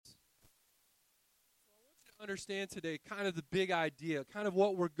Understand today kind of the big idea, kind of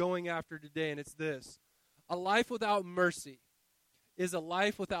what we're going after today, and it's this. A life without mercy is a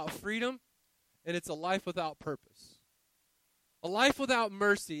life without freedom, and it's a life without purpose. A life without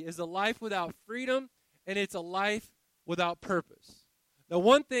mercy is a life without freedom, and it's a life without purpose. Now,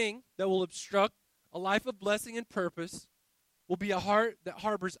 one thing that will obstruct a life of blessing and purpose will be a heart that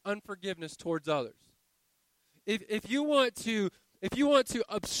harbors unforgiveness towards others. If you want to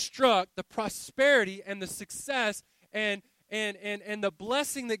obstruct the prosperity and the success and the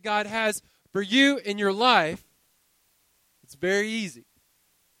blessing that God has for you in your life, it's very easy.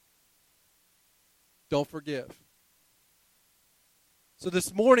 Don't forgive. So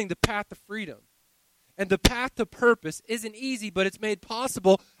this morning, the path to freedom and the path to purpose isn't easy, but it's made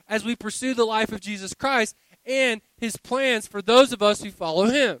possible as we pursue the life of Jesus Christ and his plans for those of us who follow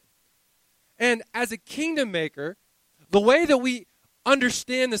him. And as a kingdom maker, the way that we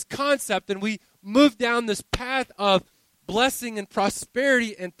understand this concept and we move down this path of blessing and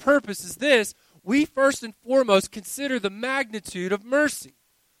prosperity and purpose is this: we first and foremost consider the magnitude of mercy.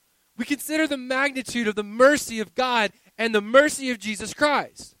 We consider the magnitude of the mercy of God and the mercy of Jesus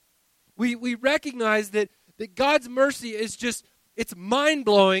Christ. We recognize that God's mercy is just, it's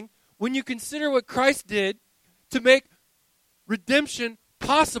mind-blowing when you consider what Christ did to make redemption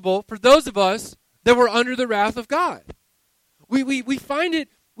possible for those of us that were under the wrath of God. We find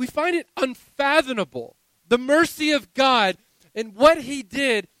it unfathomable, the mercy of God and what he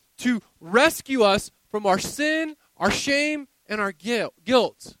did to rescue us from our sin, our shame, and our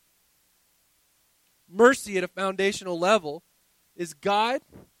guilt. Mercy at a foundational level is God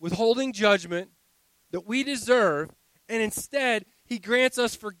withholding judgment that we deserve, and instead he grants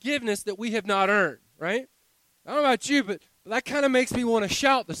us forgiveness that we have not earned, right? I don't know about you, but that kind of makes me want to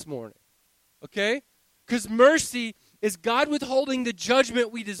shout this morning, okay? Because mercy is God withholding the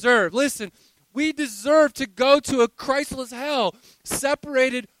judgment we deserve. Listen, we deserve to go to a Christless hell,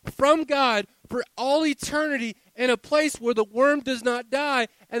 separated from God for all eternity, in a place where the worm does not die,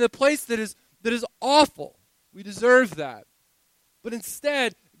 and a place that is awful. We deserve that. But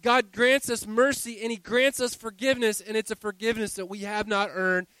instead, God grants us mercy, and he grants us forgiveness, and it's a forgiveness that we have not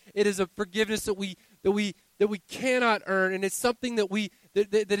earned. It is a forgiveness that we cannot earn, and it's something that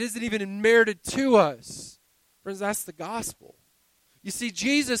isn't even merited to us. Friends, that's the gospel. You see,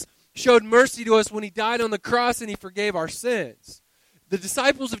 Jesus showed mercy to us when he died on the cross and he forgave our sins. The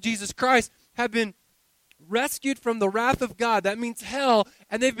disciples of Jesus Christ have been rescued from the wrath of God. That means hell,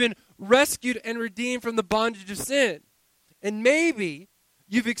 and they've been rescued and redeemed from the bondage of sin. And maybe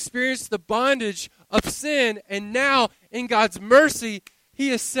you've experienced the bondage of sin, and now in God's mercy, he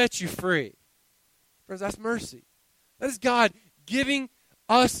has set you free. Friends, that's mercy. That is God giving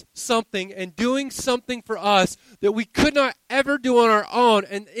us something and doing something for us that we could not ever do on our own,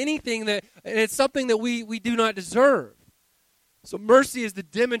 and it's something that we do not deserve. So mercy is the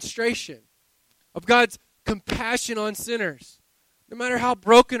demonstration of God's compassion on sinners. No matter how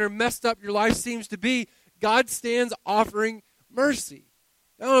broken or messed up your life seems to be, God stands offering mercy.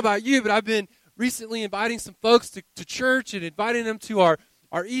 I don't know about you, but I've been recently inviting some folks to church and inviting them to our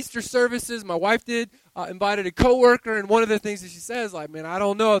Easter services. My wife invited a coworker, and one of the things that she says, like, man, I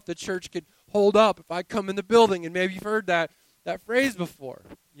don't know if the church could hold up if I come in the building. And maybe you've heard that phrase before,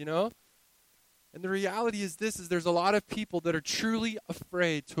 you know? And the reality is this, is there's a lot of people that are truly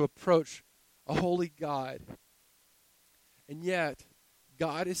afraid to approach a holy God. And yet,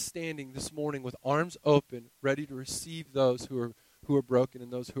 God is standing this morning with arms open, ready to receive those who are broken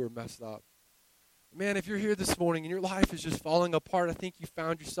and those who are messed up. Man, if you're here this morning and your life is just falling apart, I think you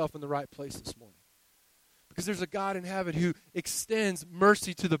found yourself in the right place this morning. Because there's a God in heaven who extends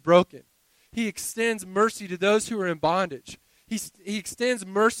mercy to the broken. He extends mercy to those who are in bondage. He extends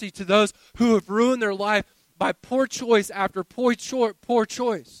mercy to those who have ruined their life by poor choice after poor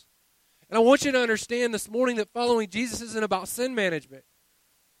choice. And I want you to understand this morning that following Jesus isn't about sin management.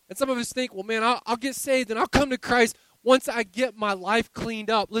 And some of us think, well, man, I'll get saved and I'll come to Christ once I get my life cleaned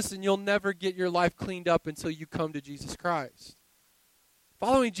up. Listen, you'll never get your life cleaned up until you come to Jesus Christ.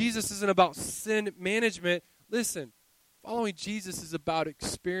 Following Jesus isn't about sin management. Listen, following Jesus is about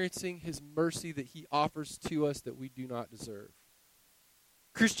experiencing his mercy that he offers to us that we do not deserve.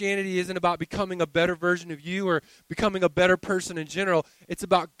 Christianity isn't about becoming a better version of you or becoming a better person in general. It's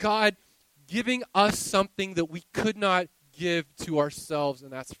about God giving us something that we could not give to ourselves,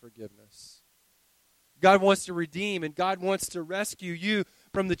 and that's forgiveness. God wants to redeem, and God wants to rescue you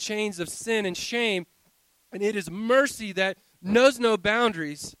from the chains of sin and shame, and it is mercy that knows no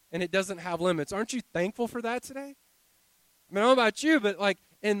boundaries, and it doesn't have limits. Aren't you thankful for that today? I mean, I don't know about you, but like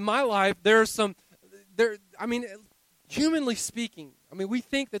in my life, humanly speaking, we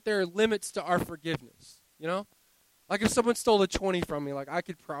think that there are limits to our forgiveness. you know? Like if someone stole a 20 from me, like I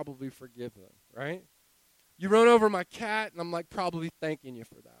could probably forgive them, right? You run over my cat, and I'm like probably thanking you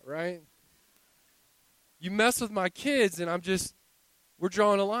for that, right? You mess with my kids, and we're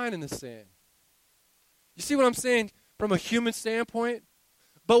drawing a line in the sand. You see what I'm saying from a human standpoint?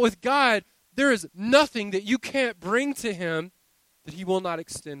 But with God, there is nothing that you can't bring to him that he will not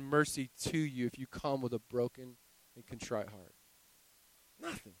extend mercy to you if you come with a broken and contrite heart.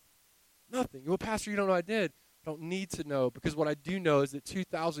 Nothing. Nothing. Well, Pastor, you don't know what I did. I don't need to know, because what I do know is that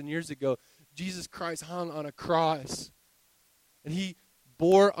 2,000 years ago, Jesus Christ hung on a cross, and he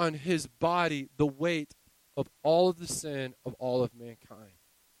bore on his body the weight of all of the sin of all of mankind.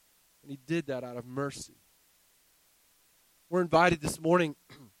 And he did that out of mercy. We're invited this morning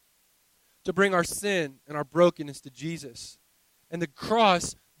to bring our sin and our brokenness to Jesus. And the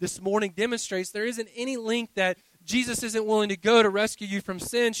cross this morning demonstrates there isn't any link that Jesus isn't willing to go to rescue you from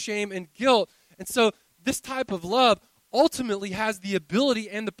sin, shame, and guilt. And so this type of love ultimately has the ability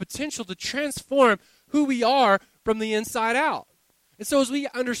and the potential to transform who we are from the inside out. And so as we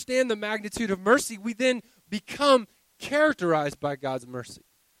understand the magnitude of mercy, we then become characterized by God's mercy.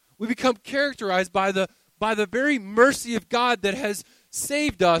 We become characterized by the very mercy of God that has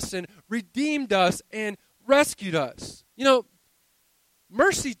saved us and redeemed us and rescued us. You know,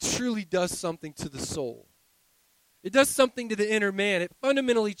 mercy truly does something to the soul. It does something to the inner man. It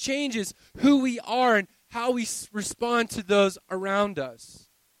fundamentally changes who we are and how we respond to those around us.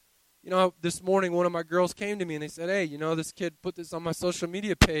 You know, this morning one of my girls came to me and they said, hey, you know, this kid put this on my social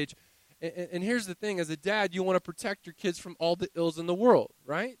media page. And here's the thing. As a dad, you want to protect your kids from all the ills in the world,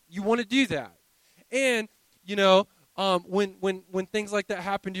 right? You want to do that. And, you know, when things like that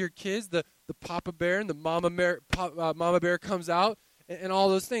happen to your kids, the Papa Bear and the Mama Bear comes out, and all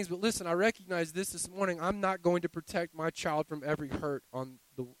those things. But listen, I recognize this morning. I'm not going to protect my child from every hurt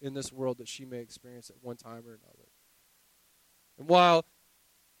in this world that she may experience at one time or another. And while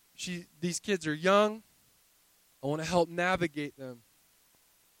these kids are young, I want to help navigate them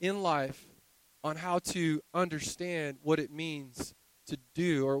in life on how to understand what it means to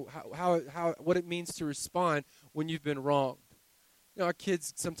do, or what it means to respond when you've been wronged. You know, our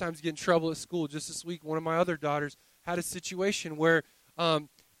kids sometimes get in trouble at school. Just this week, one of my other daughters had a situation where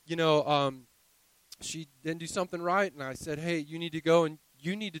she didn't do something right, and I said, hey, you need to go and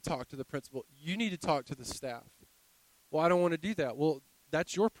you need to talk to the principal. You need to talk to the staff. Well, I don't want to do that. Well,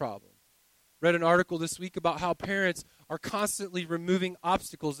 that's your problem. Read an article this week about how parents are constantly removing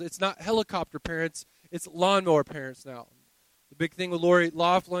obstacles. It's not helicopter parents, it's lawnmower parents now. The big thing with Lori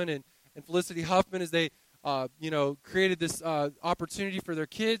Laughlin and Felicity Huffman is they created this opportunity for their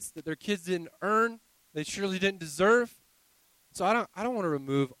kids that their kids didn't earn, they surely didn't deserve. So I don't want to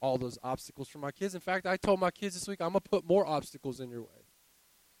remove all those obstacles from my kids. In fact, I told my kids this week, I'm going to put more obstacles in your way.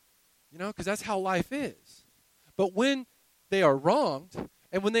 You know, because that's how life is. But when they are wronged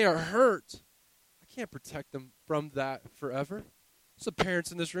and when they are hurt, I can't protect them from that forever. Some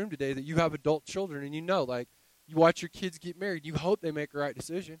parents in this room today that you have adult children and you know, like, you watch your kids get married. You hope they make the right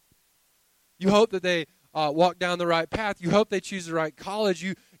decision. You hope that they walk down the right path. You hope they choose the right college.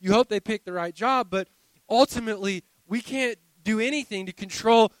 You hope they pick the right job. But ultimately, we can't do anything to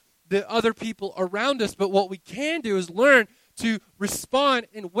control the other people around us. But what we can do is learn to respond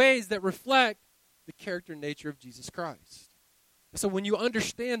in ways that reflect the character and nature of Jesus Christ. So when you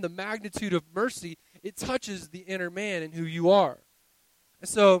understand the magnitude of mercy, it touches the inner man and who you are. And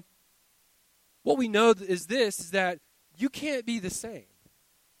so what we know is that you can't be the same.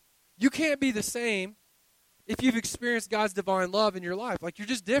 You can't be the same if you've experienced God's divine love in your life. Like, you're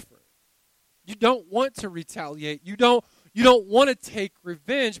just different. You don't want to retaliate. You don't want to take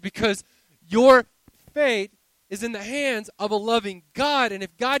revenge because your fate is in the hands of a loving God. And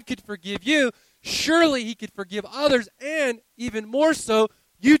if God could forgive you, surely he could forgive others. And even more so,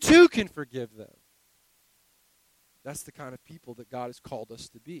 you too can forgive them. That's the kind of people that God has called us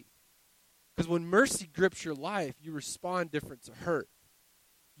to be. Because when mercy grips your life, you respond different to hurt.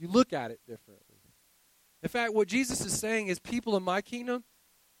 You look at it differently. In fact, what Jesus is saying is people in my kingdom,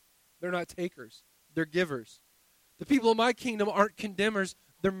 they're not takers. They're givers. The people in my kingdom aren't condemners.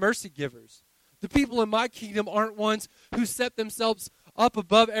 They're mercy givers. The people in my kingdom aren't ones who set themselves up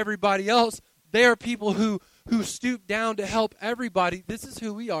above everybody else. They are people who stoop down to help everybody. This is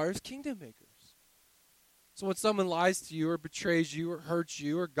who we are as kingdom makers. So when someone lies to you or betrays you or hurts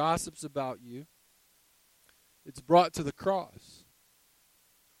you or gossips about you, it's brought to the cross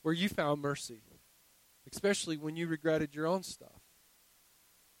where you found mercy, especially when you regretted your own stuff.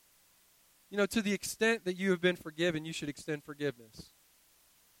 You know, to the extent that you have been forgiven, you should extend forgiveness.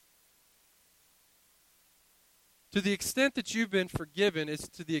 To the extent that you've been forgiven is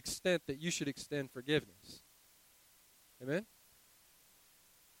to the extent that you should extend forgiveness. Amen?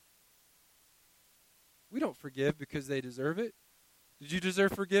 We don't forgive because they deserve it. Did you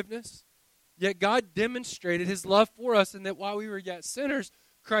deserve forgiveness? Yet God demonstrated his love for us, and that while we were yet sinners,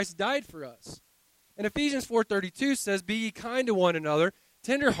 Christ died for us. And Ephesians 4:32 says, "Be ye kind to one another,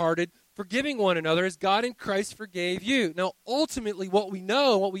 tenderhearted, forgiving one another as God in Christ forgave you." Now, ultimately, what we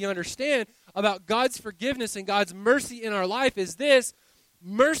know, what we understand about God's forgiveness and God's mercy in our life is this: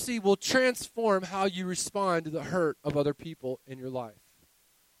 mercy will transform how you respond to the hurt of other people in your life.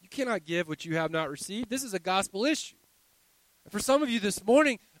 You cannot give what you have not received. This is a gospel issue. And for some of you this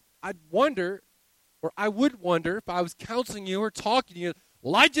morning, I would wonder if I was counseling you or talking to you,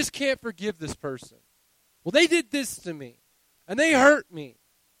 well, I just can't forgive this person. Well, they did this to me, and they hurt me.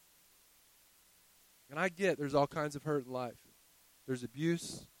 And I get there's all kinds of hurt in life. There's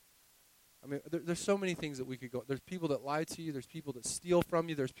abuse. I mean, there's so many things that we could go. There's people that lie to you. There's people that steal from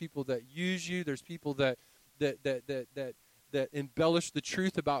you. There's people that use you. There's people that embellish the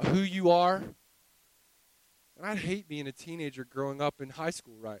truth about who you are. And I'd hate being a teenager growing up in high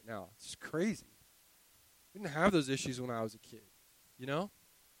school right now. It's just crazy. We didn't have those issues when I was a kid, you know?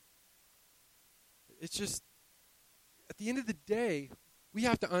 It's just, at the end of the day, we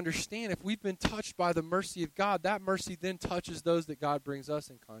have to understand if we've been touched by the mercy of God, that mercy then touches those that God brings us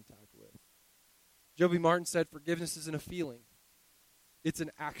in contact with. Joby Martin said, forgiveness isn't a feeling. It's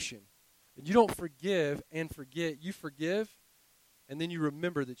an action. And you don't forgive and forget. You forgive, and then you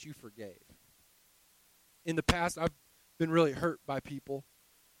remember that you forgave. In the past, I've been really hurt by people.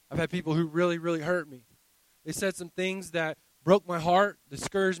 I've had people who really, really hurt me. They said some things that broke my heart,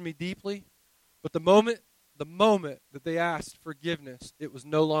 discouraged me deeply. But the moment that they asked forgiveness, it was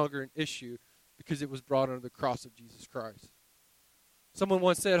no longer an issue because it was brought under the cross of Jesus Christ. Someone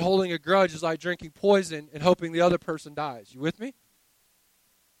once said, holding a grudge is like drinking poison and hoping the other person dies. You with me?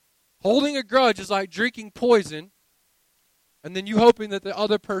 Holding a grudge is like drinking poison and then you hoping that the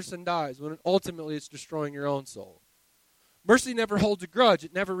other person dies when ultimately it's destroying your own soul. Mercy never holds a grudge.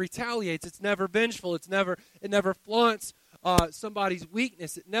 It never retaliates. It's never vengeful. It never flaunts somebody's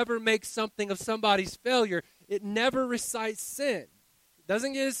weakness. It never makes something of somebody's failure. It never recites sin. It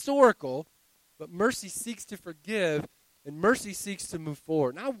doesn't get historical, but mercy seeks to forgive, and mercy seeks to move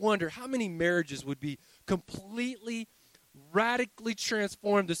forward. And I wonder how many marriages would be completely, radically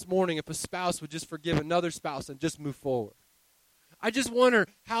transformed this morning if a spouse would just forgive another spouse and just move forward. I just wonder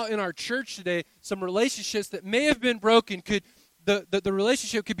how in our church today, some relationships that may have been broken, the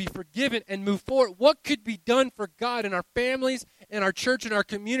relationship could be forgiven and move forward. What could be done for God in our families, in our church, in our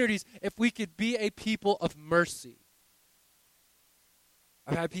communities, if we could be a people of mercy?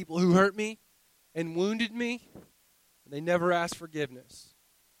 I've had people who hurt me and wounded me, and they never asked forgiveness.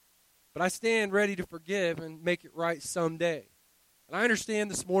 But I stand ready to forgive and make it right someday. And I understand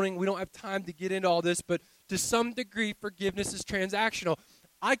this morning we don't have time to get into all this, but to some degree, forgiveness is transactional.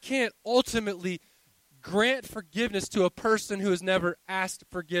 I can't ultimately grant forgiveness to a person who has never asked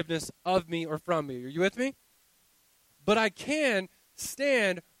forgiveness of me or from me. Are you with me? But I can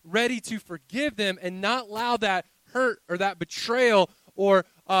stand ready to forgive them and not allow that hurt or that betrayal or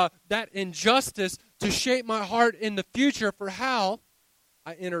that injustice to shape my heart in the future for how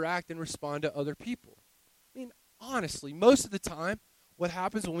I interact and respond to other people. I mean, honestly, most of the time, what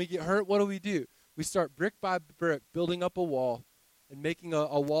happens when we get hurt, what do? We start brick by brick building up a wall and making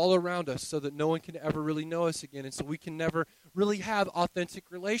a wall around us so that no one can ever really know us again, and so we can never really have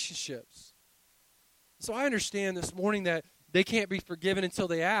authentic relationships. So I understand this morning that they can't be forgiven until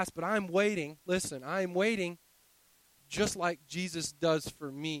they ask, but I'm waiting. Listen, I am waiting just like Jesus does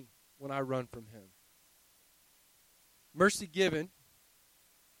for me when I run from him. Mercy given.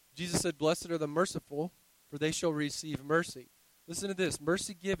 Jesus said, blessed are the merciful, for they shall receive mercy. Listen to this.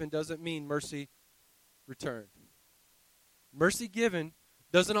 Mercy given doesn't mean mercy returned. Mercy given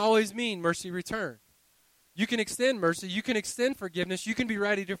doesn't always mean mercy returned. You can extend mercy. You can extend forgiveness. You can be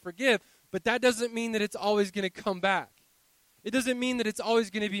ready to forgive, but that doesn't mean that it's always going to come back. It doesn't mean that it's always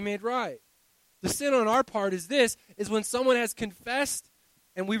going to be made right. The sin on our part is when someone has confessed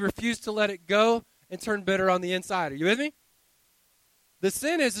and we refuse to let it go and turn bitter on the inside. Are you with me? The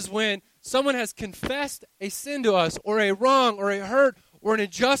sin is when someone has confessed a sin to us or a wrong or a hurt or an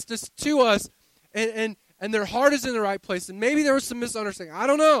injustice to us and their heart is in the right place and maybe there was some misunderstanding. I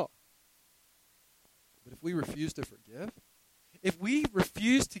don't know. But if we refuse to forgive, if we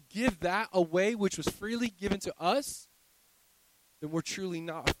refuse to give that away which was freely given to us, then we're truly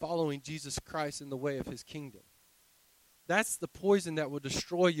not following Jesus Christ in the way of his kingdom. That's the poison that will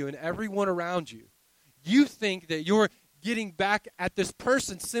destroy you and everyone around you. You think that you're getting back at this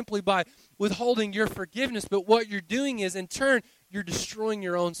person simply by withholding your forgiveness, but what you're doing is, in turn, you're destroying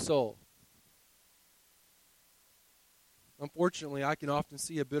your own soul. Unfortunately, I can often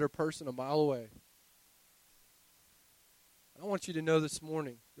see a bitter person a mile away. I want you to know this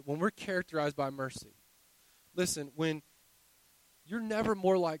morning that when we're characterized by mercy, listen, when you're never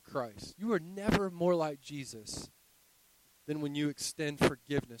more like Christ, you are never more like Jesus than when you extend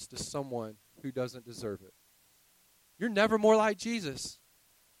forgiveness to someone who doesn't deserve it. You're never more like Jesus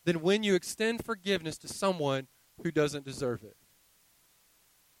than when you extend forgiveness to someone who doesn't deserve it.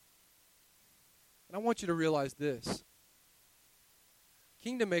 And I want you to realize this.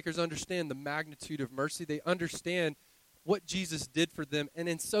 Kingdom makers understand the magnitude of mercy. They understand what Jesus did for them, and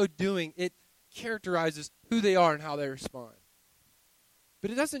in so doing, it characterizes who they are and how they respond. But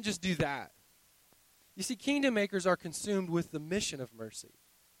it doesn't just do that. You see, kingdom makers are consumed with the mission of mercy.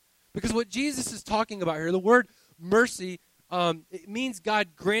 Because what Jesus is talking about here, the word mercy, it means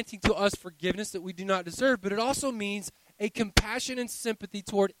God granting to us forgiveness that we do not deserve, but it also means a compassion and sympathy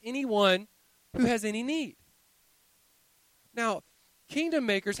toward anyone who has any need. Now, kingdom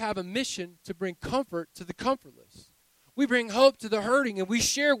makers have a mission to bring comfort to the comfortless. We bring hope to the hurting, and we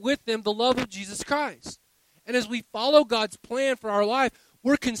share with them the love of Jesus Christ. And as we follow God's plan for our life,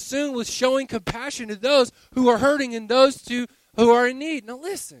 we're consumed with showing compassion to those who are hurting and those who are in need. Now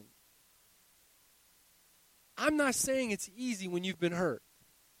listen, I'm not saying it's easy when you've been hurt.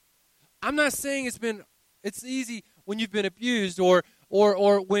 I'm not saying it's easy when you've been abused or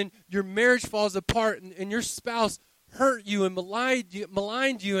when your marriage falls apart and your spouse hurt you and maligned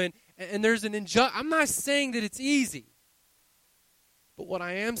you and there's an injustice. I'm not saying that it's easy. But what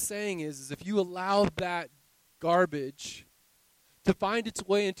I am saying is if you allow that garbage to find its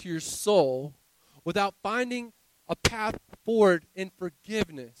way into your soul without finding a path forward in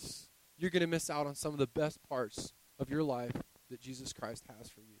forgiveness, you're going to miss out on some of the best parts of your life that Jesus Christ has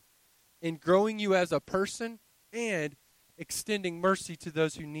for you, in growing you as a person and extending mercy to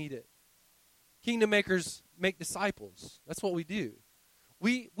those who need it. Kingdom makers make disciples. That's what we do.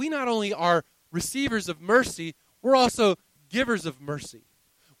 We not only are receivers of mercy, we're also givers of mercy.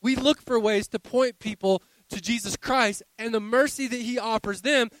 We look for ways to point people to Jesus Christ and the mercy that he offers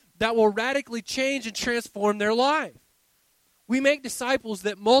them that will radically change and transform their life. We make disciples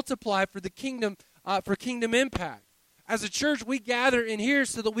that multiply for the kingdom, for kingdom impact. As a church, we gather in here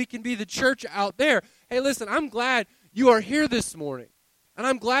so that we can be the church out there. Hey, listen, I'm glad you are here this morning. And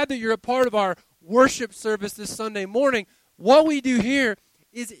I'm glad that you're a part of our worship service this Sunday morning. What we do here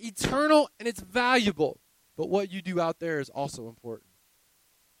is eternal and it's valuable. But what you do out there is also important.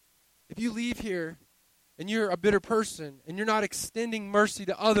 If you leave here and you're a bitter person and you're not extending mercy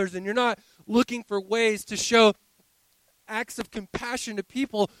to others and you're not looking for ways to show acts of compassion to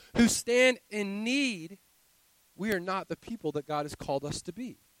people who stand in need, we are not the people that God has called us to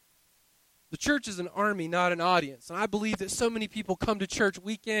be. The church is an army, not an audience. And I believe that so many people come to church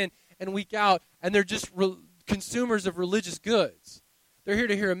week in and week out, and they're just consumers of religious goods. They're here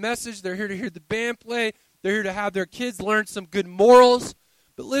to hear a message. They're here to hear the band play. They're here to have their kids learn some good morals.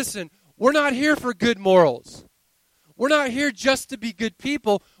 But listen, we're not here for good morals. We're not here just to be good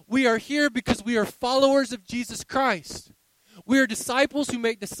people. We are here because we are followers of Jesus Christ. We are disciples who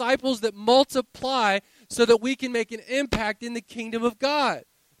make disciples that multiply so that we can make an impact in the kingdom of God.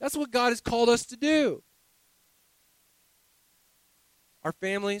 That's what God has called us to do. Our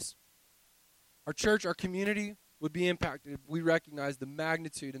families, our church, our community would be impacted if we recognize the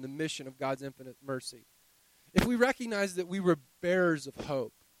magnitude and the mission of God's infinite mercy. If we recognize that we were bearers of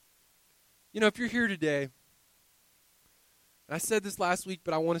hope. You know, if you're here today, and I said this last week,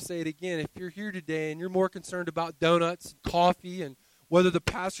 but I want to say it again. If you're here today and you're more concerned about donuts and coffee and whether the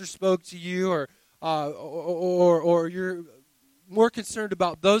pastor spoke to you or you're more concerned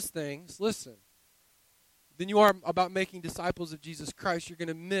about those things, listen, than you are about making disciples of Jesus Christ, you're going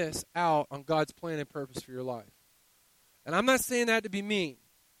to miss out on God's plan and purpose for your life. And I'm not saying that to be mean.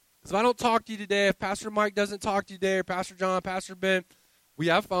 Because if I don't talk to you today, if Pastor Mike doesn't talk to you today, or Pastor John, Pastor Ben, we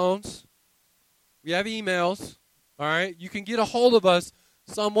have phones. We have emails. All right? You can get a hold of us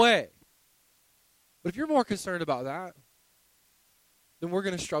some way. But if you're more concerned about that, then we're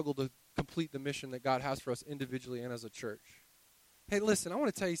going to struggle to complete the mission that God has for us individually and as a church. Hey, listen, I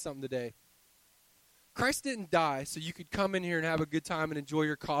want to tell you something today. Christ didn't die so you could come in here and have a good time and enjoy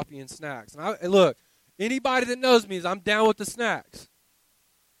your coffee and snacks. And look, anybody that knows me is I'm down with the snacks.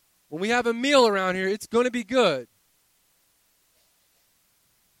 When we have a meal around here, it's going to be good.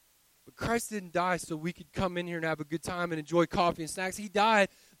 But Christ didn't die so we could come in here and have a good time and enjoy coffee and snacks. He died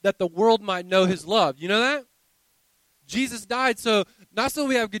that the world might know his love. You know that? Jesus died so, not so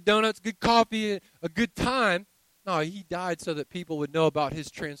we have good donuts, good coffee, a good time, No, he died so that people would know about his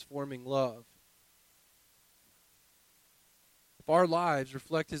transforming love. If our lives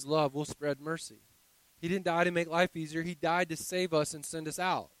reflect his love, we'll spread mercy. He didn't die to make life easier. He died to save us and send us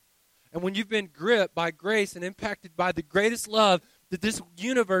out. And when you've been gripped by grace and impacted by the greatest love that this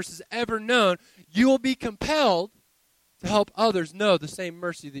universe has ever known, you will be compelled to help others know the same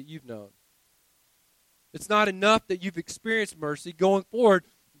mercy that you've known. It's not enough that you've experienced mercy. Going forward,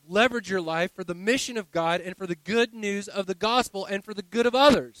 leverage your life for the mission of God and for the good news of the gospel and for the good of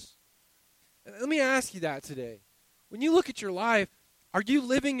others. And let me ask you that today. When you look at your life, are you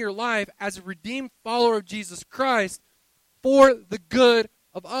living your life as a redeemed follower of Jesus Christ for the good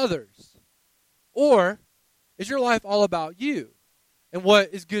of others? Or is your life all about you and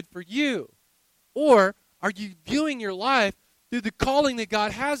what is good for you? Or are you viewing your life through the calling that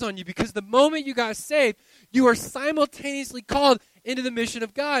God has on you? Because the moment you got saved, you are simultaneously called into the mission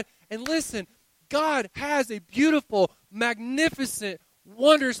of God. And listen, God has a beautiful, magnificent,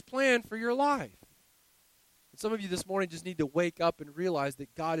 wondrous plan for your life. And some of you this morning just need to wake up and realize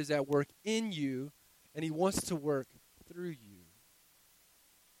that God is at work in you, and he wants to work through you.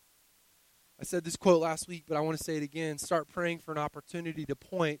 I said this quote last week, but I want to say it again. Start praying for an opportunity to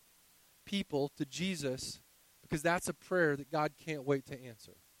point people to Jesus, because that's a prayer that God can't wait to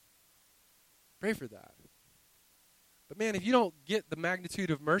answer. Pray for that. But man, if you don't get the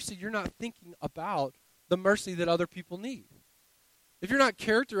magnitude of mercy, you're not thinking about the mercy that other people need. If you're not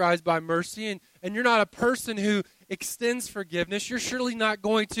characterized by mercy and you're not a person who extends forgiveness, you're surely not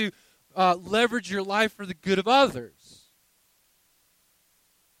going to leverage your life for the good of others.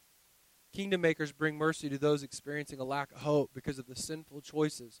 Kingdom makers bring mercy to those experiencing a lack of hope because of the sinful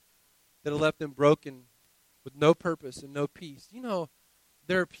choices that have left them broken with no purpose and no peace. You know,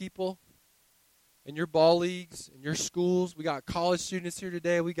 there are people in your ball leagues, in your schools. We got college students here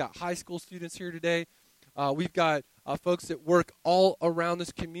today. We got high school students here today. We've got folks that work all around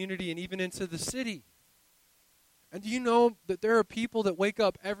this community and even into the city. And do you know that there are people that wake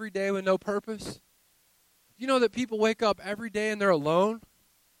up every day with no purpose? Do you know that people wake up every day and they're alone?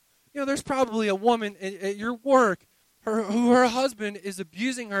 You know, there's probably a woman at your work who her husband is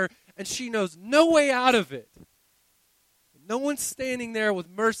abusing her, and she knows no way out of it. No one's standing there with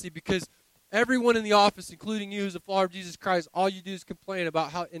mercy, because everyone in the office, including you as a follower of Jesus Christ, all you do is complain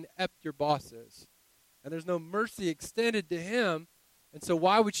about how inept your boss is. And there's no mercy extended to him. And so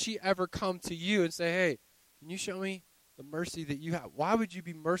why would she ever come to you and say, hey, can you show me the mercy that you have? Why would you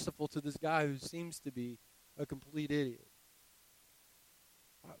be merciful to this guy who seems to be a complete idiot?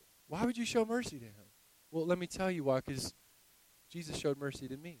 Why would you show mercy to him? Well, let me tell you why, because Jesus showed mercy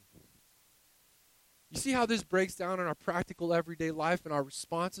to me. You see how this breaks down in our practical everyday life and our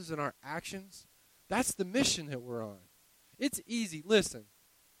responses and our actions? That's the mission that we're on. It's easy. Listen,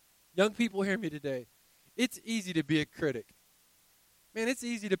 young people, hear me today. It's easy to be a critic. Man, it's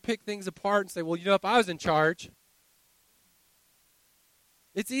easy to pick things apart and say, well, you know, if I was in charge.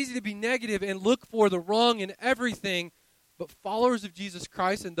 It's easy to be negative and look for the wrong in everything. But followers of Jesus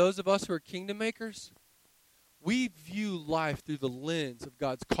Christ and those of us who are kingdom makers, we view life through the lens of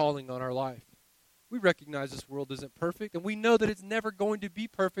God's calling on our life. We recognize this world isn't perfect, and we know that it's never going to be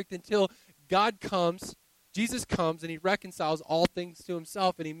perfect until God comes, Jesus comes, and he reconciles all things to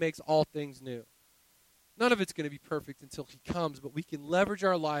himself, and he makes all things new. None of it's going to be perfect until he comes, but we can leverage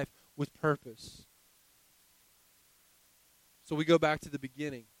our life with purpose. So we go back to the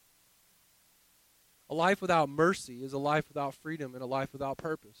beginning. A life without mercy is a life without freedom and a life without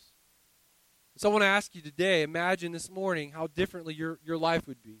purpose. So I want to ask you today, imagine this morning how differently your life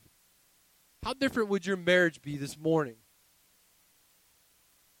would be. How different would your marriage be this morning?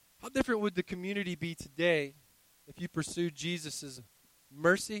 How different would the community be today if you pursued Jesus'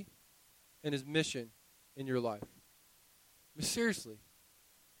 mercy and his mission in your life? I mean, seriously.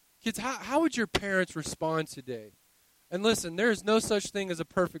 Kids, how would your parents respond today? And listen, there is no such thing as a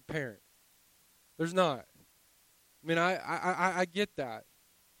perfect parent. There's not. I mean, I get that.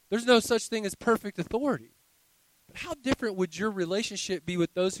 There's no such thing as perfect authority. But how different would your relationship be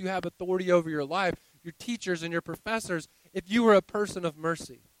with those who have authority over your life, your teachers and your professors, if you were a person of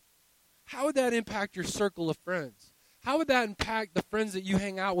mercy? How would that impact your circle of friends? How would that impact the friends that you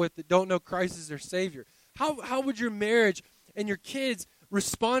hang out with that don't know Christ as their Savior? How would your marriage and your kids'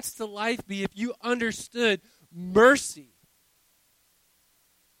 response to life be if you understood mercy?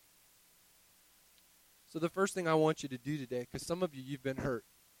 So the first thing I want you to do today, because some of you, you've been hurt.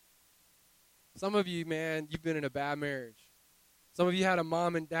 Some of you, man, you've been in a bad marriage. Some of you had a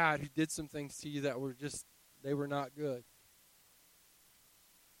mom and dad who did some things to you that were just, they were not good.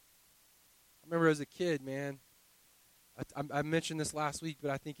 I remember as a kid, man, I mentioned this last week,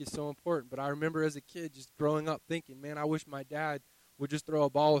 but I think it's so important. But I remember as a kid just growing up thinking, man, I wish my dad would just throw a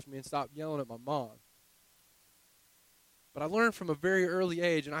ball with me and stop yelling at my mom. But I learned from a very early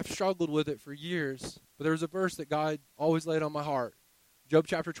age, and I've struggled with it for years, but there was a verse that God always laid on my heart. Job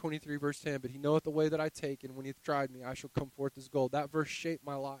chapter 23, verse 10, but he knoweth the way that I take, and when he hath tried me, I shall come forth as gold. That verse shaped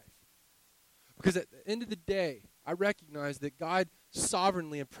my life. Because at the end of the day, I recognize that God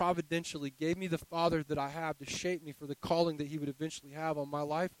sovereignly and providentially gave me the father that I have to shape me for the calling that he would eventually have on my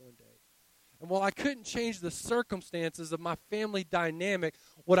life one day. And while I couldn't change the circumstances of my family dynamic,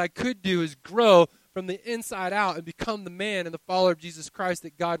 what I could do is grow from the inside out and become the man and the follower of Jesus Christ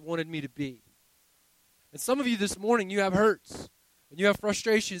that God wanted me to be. And some of you this morning, you have hurts, and you have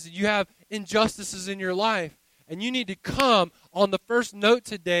frustrations, and you have injustices in your life. And you need to come on the first note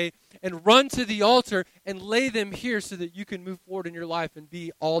today and run to the altar and lay them here so that you can move forward in your life and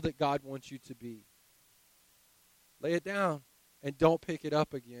be all that God wants you to be. Lay it down and don't pick it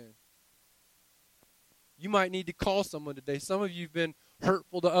up again. You might need to call someone today. Some of you have been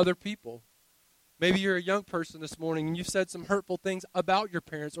hurtful to other people. Maybe you're a young person this morning and you've said some hurtful things about your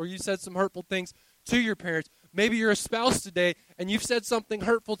parents, or you said some hurtful things to your parents. Maybe you're a spouse today and you've said something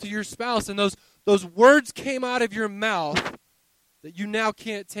hurtful to your spouse, and those words came out of your mouth that you now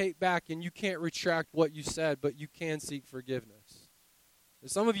can't take back, and you can't retract what you said, but you can seek forgiveness.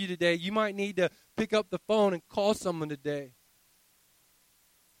 And some of you today, you might need to pick up the phone and call someone today.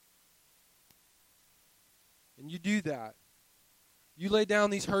 And you do that. You lay down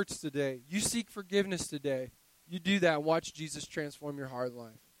these hurts today. You seek forgiveness today. You do that and watch Jesus transform your heart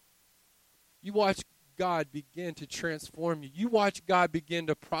life. You watch God begin to transform you. You watch God begin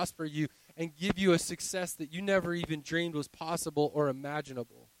to prosper you and give you a success that you never even dreamed was possible or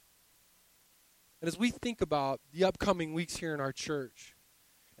imaginable. And as we think about the upcoming weeks here in our church,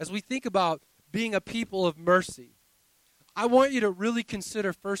 as we think about being a people of mercy, I want you to really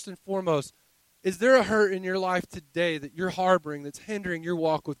consider first and foremost, is there a hurt in your life today that you're harboring that's hindering your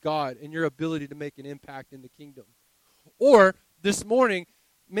walk with God and your ability to make an impact in the kingdom? Or this morning,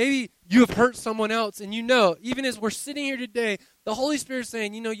 maybe you have hurt someone else, and you know, even as we're sitting here today, the Holy Spirit is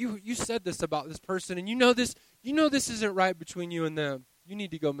saying, you know, you said this about this person, and you know this isn't right between you and them. You need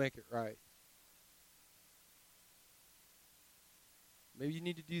to go make it right. Maybe you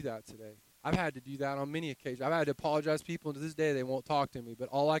need to do that today. I've had to do that on many occasions. I've had to apologize to people, and to this day they won't talk to me, but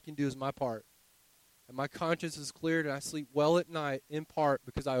all I can do is my part. And my conscience is cleared, and I sleep well at night, in part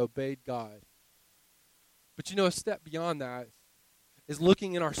because I obeyed God. But you know, a step beyond that is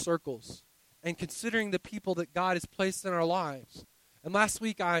looking in our circles and considering the people that God has placed in our lives. And last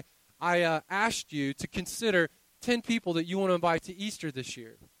week I asked you to consider 10 people that you want to invite to Easter this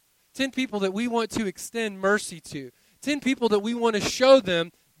year. 10 people that we want to extend mercy to. 10 people that we want to show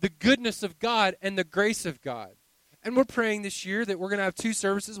them the goodness of God and the grace of God. And we're praying this year that we're going to have 2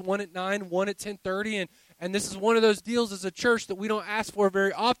 services, one at 9, one at 10:30. And this is one of those deals as a church that we don't ask for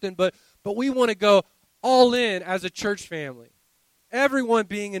very often, but we want to go all in as a church family. Everyone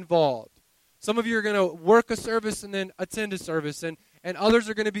being involved. Some of you are going to work a service and then attend a service, and others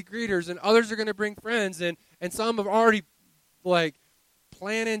are going to be greeters, and others are going to bring friends, and some have already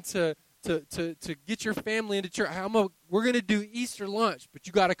planning to get your family into church. We're going to do Easter lunch, but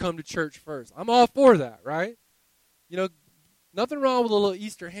you got to come to church first. I'm all for that, right? You know, nothing wrong with a little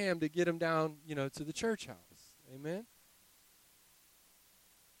Easter ham to get them down, to the church house. Amen?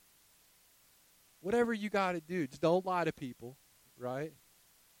 Whatever you got to do, just don't lie to people, right?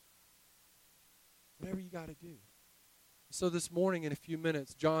 Whatever you got to do. So this morning, in a few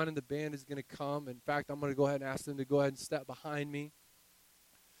minutes, John and the band is going to come. In fact, I'm going to go ahead and ask them to go ahead and step behind me.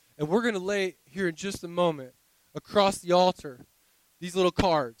 And we're going to lay here in just a moment across the altar these little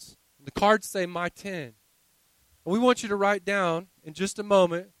cards. And the cards say, My 10. And we want you to write down in just a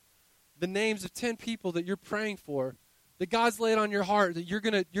moment the names of 10 people that you're praying for, that God's laid on your heart, that you're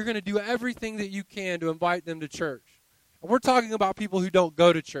going to do everything that you can to invite them to church. And we're talking about people who don't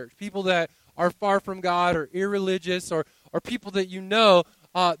go to church, people that are far from God or irreligious, or people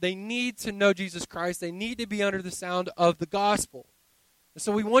that they need to know Jesus Christ. They need to be under the sound of the gospel. And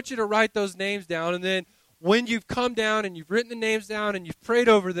so we want you to write those names down, and then when you've come down and you've written the names down and you've prayed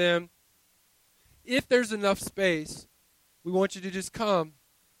over them, if there's enough space, we want you to just come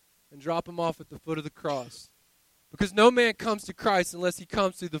and drop them off at the foot of the cross. Because no man comes to Christ unless he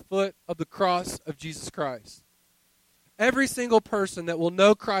comes through the foot of the cross of Jesus Christ. Every single person that will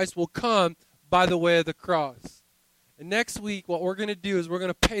know Christ will come by the way of the cross. And next week, what we're going to do is we're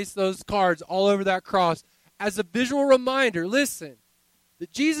going to paste those cards all over that cross as a visual reminder, listen,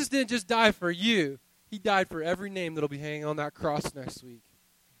 that Jesus didn't just die for you. He died for every name that will be hanging on that cross next week.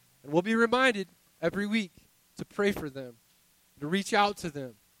 And we'll be reminded every week to pray for them, to reach out to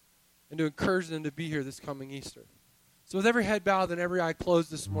them, and to encourage them to be here this coming Easter. So with every head bowed and every eye closed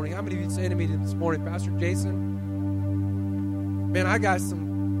this morning, how many of you say to me this morning, Pastor Jason, man, I got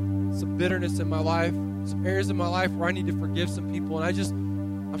some bitterness in my life, some areas in my life where I need to forgive some people,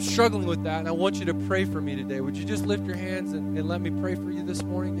 and I'm struggling with that, and I want you to pray for me today. Would you just lift your hands and let me pray for you this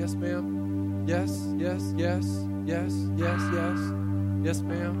morning? Yes, ma'am. Yes, yes, yes, yes, yes, yes. Yes,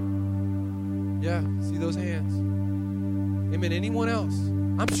 ma'am. Yeah, see those hands. Amen. Anyone else?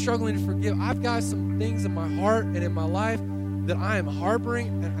 I'm struggling to forgive. I've got some things in my heart and in my life that I am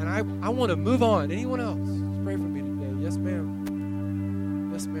harboring, and I want to move on. Anyone else? Just pray for me today. Yes,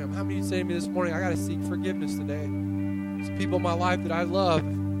 ma'am. Yes, ma'am. How many of you say to me this morning, I got to seek forgiveness today? There's people in my life that I love.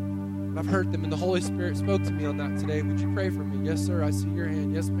 I've hurt them, and the Holy Spirit spoke to me on that today. Would you pray for me? Yes, sir. I see your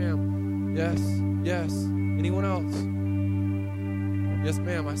hand. Yes, ma'am. Yes, yes. Anyone else? Yes,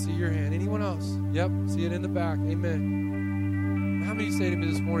 ma'am. I see your hand. Anyone else? Yep. See it in the back. Amen. How many say to me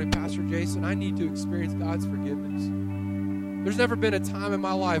this morning, Pastor Jason, I need to experience God's forgiveness? There's never been a time in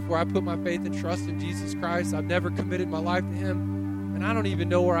my life where I put my faith and trust in Jesus Christ. I've never committed my life to Him, and I don't even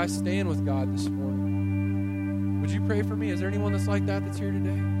know where I stand with God this morning. Would you pray for me? Is there anyone that's like that that's here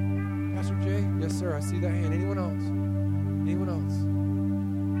today? Pastor Jay? Yes, sir. I see that hand. Anyone else? Anyone else?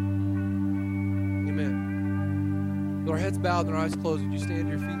 Amen. With our heads bowed and our eyes closed, would you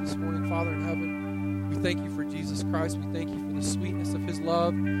stand to your feet this morning, Father in heaven? We thank you for Jesus Christ. We thank you for the sweetness of His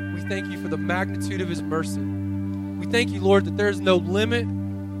love. We thank you for the magnitude of His mercy. We thank you, Lord, that there is no limit,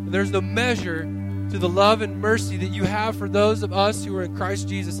 and there's no measure to the love and mercy that you have for those of us who are in Christ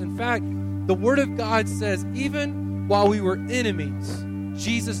Jesus. In fact, the Word of God says, even while we were enemies,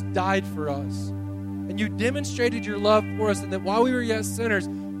 Jesus died for us. And you demonstrated your love for us, and that while we were yet sinners,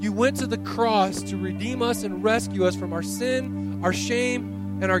 you went to the cross to redeem us and rescue us from our sin, our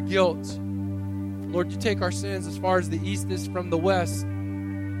shame, and our guilt. Lord, you take our sins as far as the east is from the west,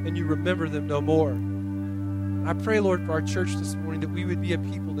 and you remember them no more. I pray, Lord, for our church this morning that we would be a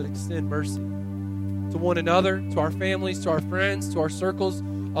people that extend mercy to one another, to our families, to our friends, to our circles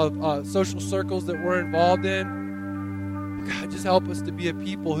of social circles that we're involved in. God, just help us to be a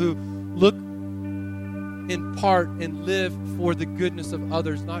people who look in part and live for the goodness of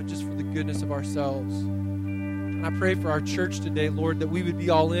others, not just for the goodness of ourselves. And I pray for our church today, Lord, that we would be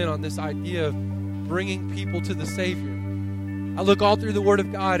all in on this idea of bringing people to the Savior. I look all through the Word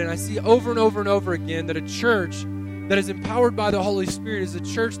of God, and I see over and over and over again that a church that is empowered by the Holy Spirit is a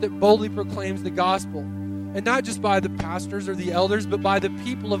church that boldly proclaims the gospel. And not just by the pastors or the elders, but by the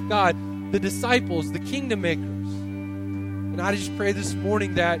people of God, the disciples, the kingdom makers. And I just pray this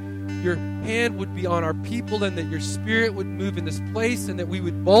morning that your hand would be on our people, and that your Spirit would move in this place, and that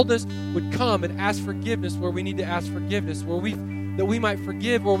boldness would come and ask forgiveness where we need to ask forgiveness, that we might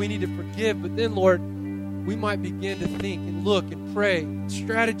forgive where we need to forgive. But then, Lord, we might begin to think and look and pray and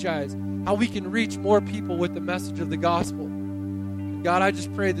strategize how we can reach more people with the message of the gospel. And God, I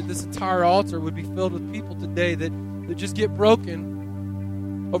just pray that this entire altar would be filled with people today that just get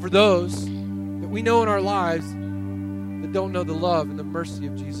broken over those that we know in our lives that don't know the love and the mercy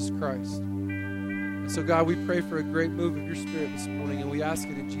of Jesus Christ. And so, God, we pray for a great move of your Spirit this morning, and we ask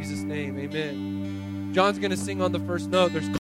it in Jesus' name. Amen. John's going to sing on the first note. There's